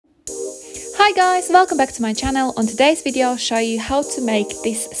Hi guys, welcome back to my channel. On today's video I'll show you how to make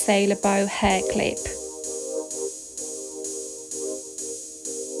this sailor bow hair clip.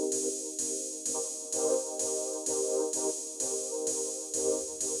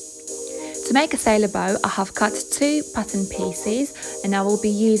 To make a sailor bow, I have cut 2 pattern pieces and I will be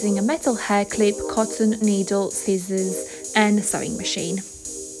using a metal hair clip, cotton needle, scissors and a sewing machine.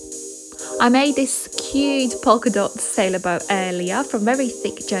 I made this cute polka dot sailor bow earlier from very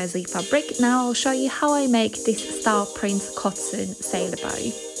thick jersey fabric. Now I'll show you how I make this star print cotton sailor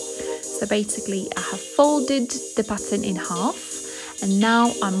bow. So basically I have folded the pattern in half and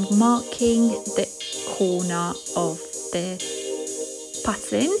now I'm marking the corner of the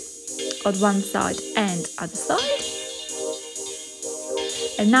pattern on one side and other side.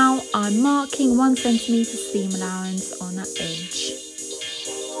 And now I'm marking 1 centimeter seam allowance on that edge.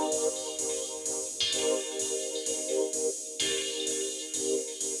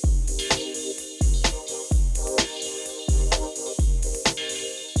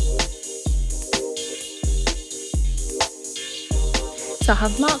 So I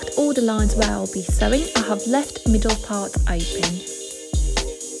have marked all the lines where I'll be sewing. I have left middle part open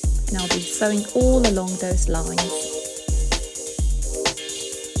and I'll be sewing all along those lines.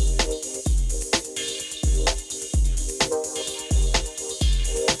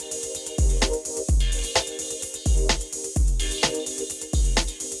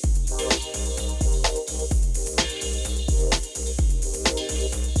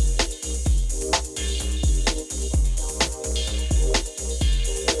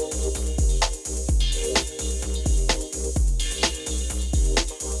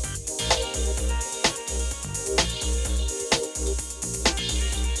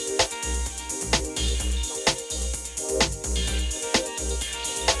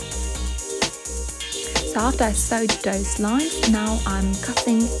 So after I sewed those lines, now I'm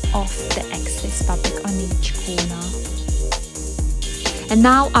cutting off the excess fabric on each corner. And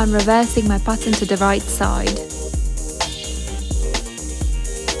now I'm reversing my pattern to the right side.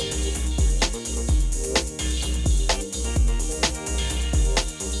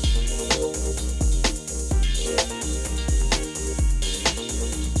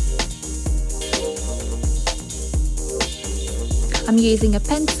 I'm using a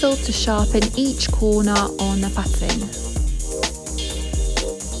pencil to sharpen each corner on the pattern.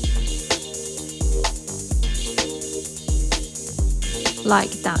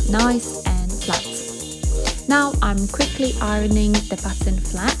 Like that, nice and flat. Now I'm quickly ironing the pattern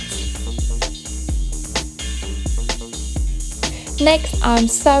flat. Next I'm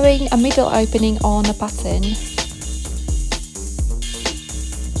sewing a middle opening on the pattern.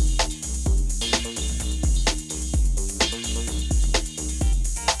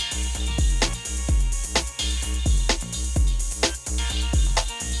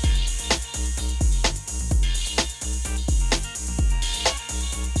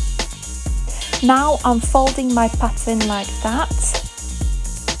 Now I'm folding my pattern like that,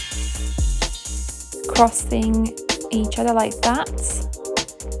 crossing each other like that,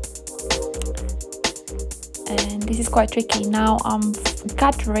 and this is quite tricky. Now I'm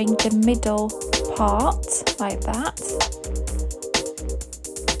gathering the middle part like that,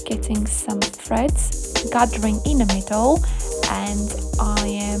 getting some threads, gathering in the middle, and I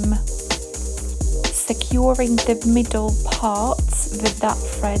am securing the middle part with that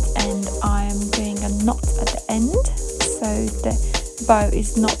thread, and I'm doing a knot at the end so the bow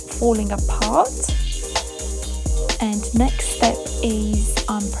is not falling apart. And next step is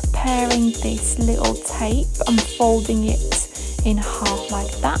I'm preparing this little tape. I'm folding it in half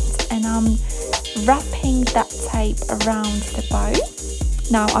like that and I'm wrapping that tape around the bow.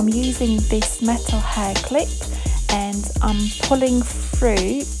 Now I'm using this metal hair clip and I'm pulling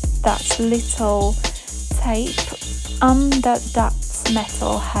through that little tape under that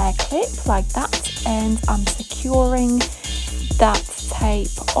metal hair clip like that, and I'm securing that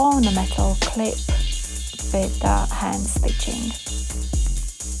tape on a metal clip with the hand stitching.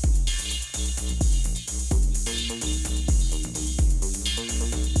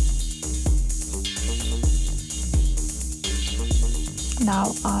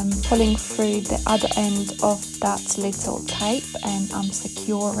 Now I'm pulling through the other end of that little tape and I'm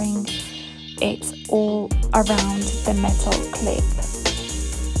securing it all around the metal clip,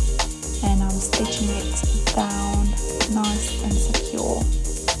 and I'm stitching it down nice and secure.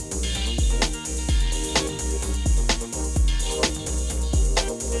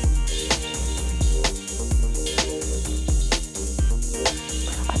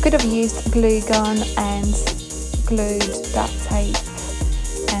 I could have used glue gun and glued that tape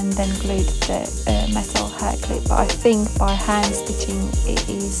and then glued the metal hair clip, but I think by hand stitching it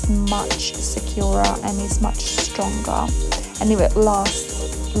is much securer and is much stronger and it will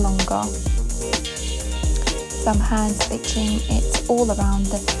last longer. So I'm hand stitching it all around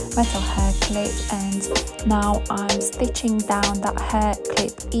the metal hair clip, and now I'm stitching down that hair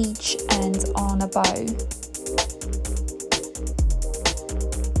clip each end on a bow.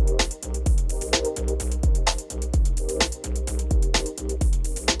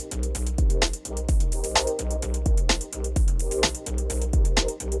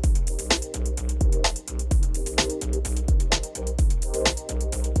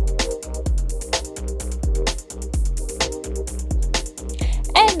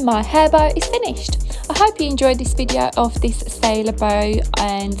 And my hair bow is finished. I hope you enjoyed this video of this sailor bow,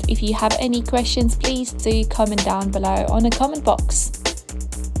 and if you have any questions, please do comment down below on the comment box.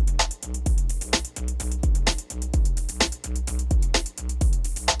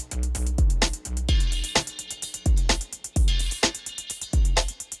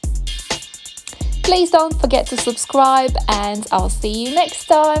 Please don't forget to subscribe, and I'll see you next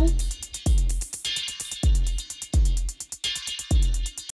time.